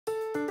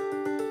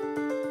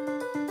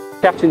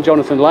Captain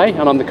Jonathan Ley,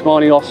 and I'm the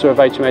commanding officer of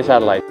HMAS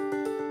Adelaide.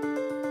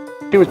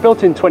 She was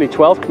built in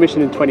 2012,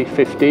 commissioned in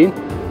 2015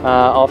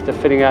 after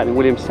fitting out in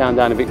Williamstown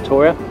down in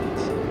Victoria.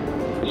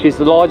 She's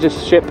the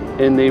largest ship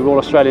in the Royal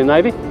Australian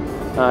Navy,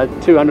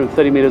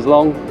 230 metres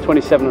long,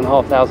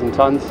 27,500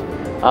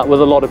 tonnes, with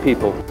a lot of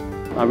people.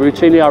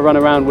 Routinely I run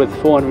around with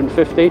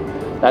 450,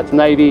 that's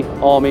Navy,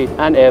 Army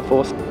and Air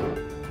Force.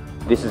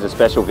 This is a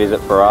special visit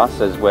for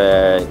us as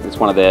it's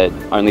one of the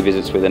only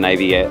visits with a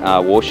Navy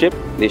warship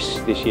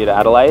this year to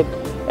Adelaide,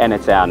 and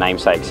it's our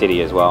namesake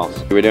city as well.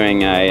 So we're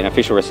doing an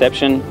official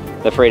reception,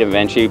 the Freedom of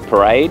Entry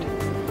parade,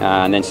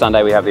 and then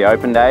Sunday we have the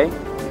open day.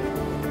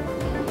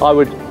 I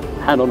would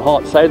hand on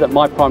heart say that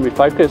my primary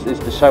focus is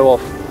to show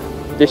off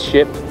this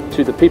ship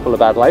to the people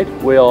of Adelaide.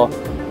 We are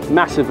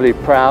massively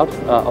proud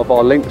of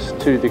our links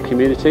to the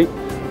community,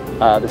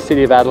 the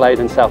City of Adelaide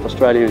and South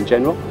Australia in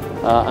general.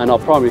 And our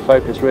primary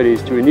focus really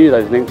is to renew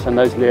those links and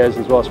those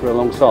liaisons whilst we're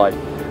alongside.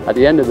 At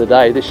the end of the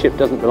day, this ship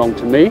doesn't belong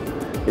to me,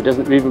 it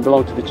doesn't even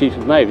belong to the Chief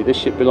of Navy. This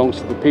ship belongs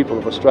to the people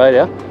of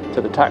Australia,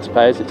 to the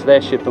taxpayers. It's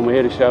their ship and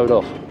we're here to show it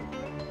off.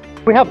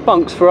 We have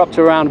bunks for up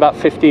to around about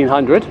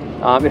 1,500.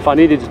 If I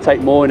needed to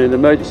take more in an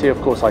emergency,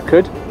 of course I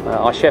could.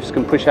 Our chefs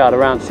can push out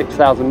around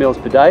 6,000 meals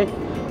per day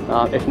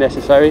if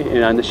necessary,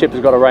 and the ship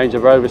has got a range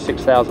of over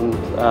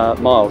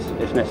 6,000 miles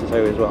if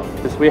necessary as well.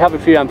 We have a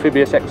few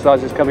amphibious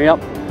exercises coming up.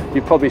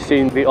 You've probably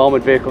seen the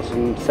armoured vehicles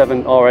from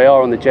 7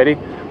 RAR on the jetty.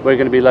 We're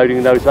going to be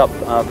loading those up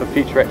for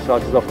future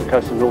exercises off the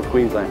coast of North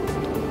Queensland.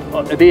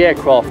 The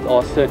aircraft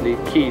are certainly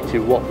key to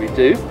what we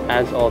do,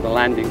 as are the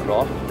landing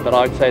craft, but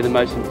I'd say the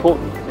most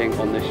important thing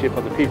on this ship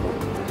are the people.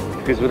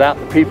 Because without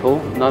the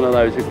people, none of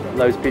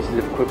those pieces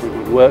of equipment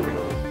would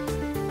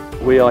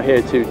work. We are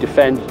here to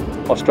defend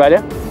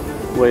Australia,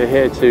 we're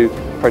here to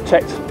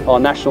protect our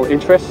national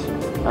interests,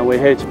 and we're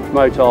here to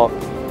promote our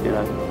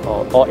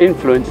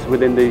influence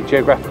within the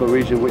geographical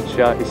region which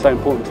is so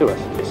important to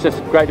us. It's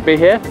just great to be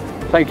here.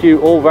 Thank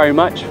you all very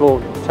much for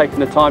taking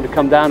the time to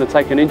come down and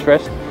take an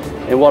interest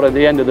in what at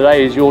the end of the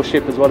day is your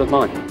ship as well as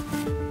mine.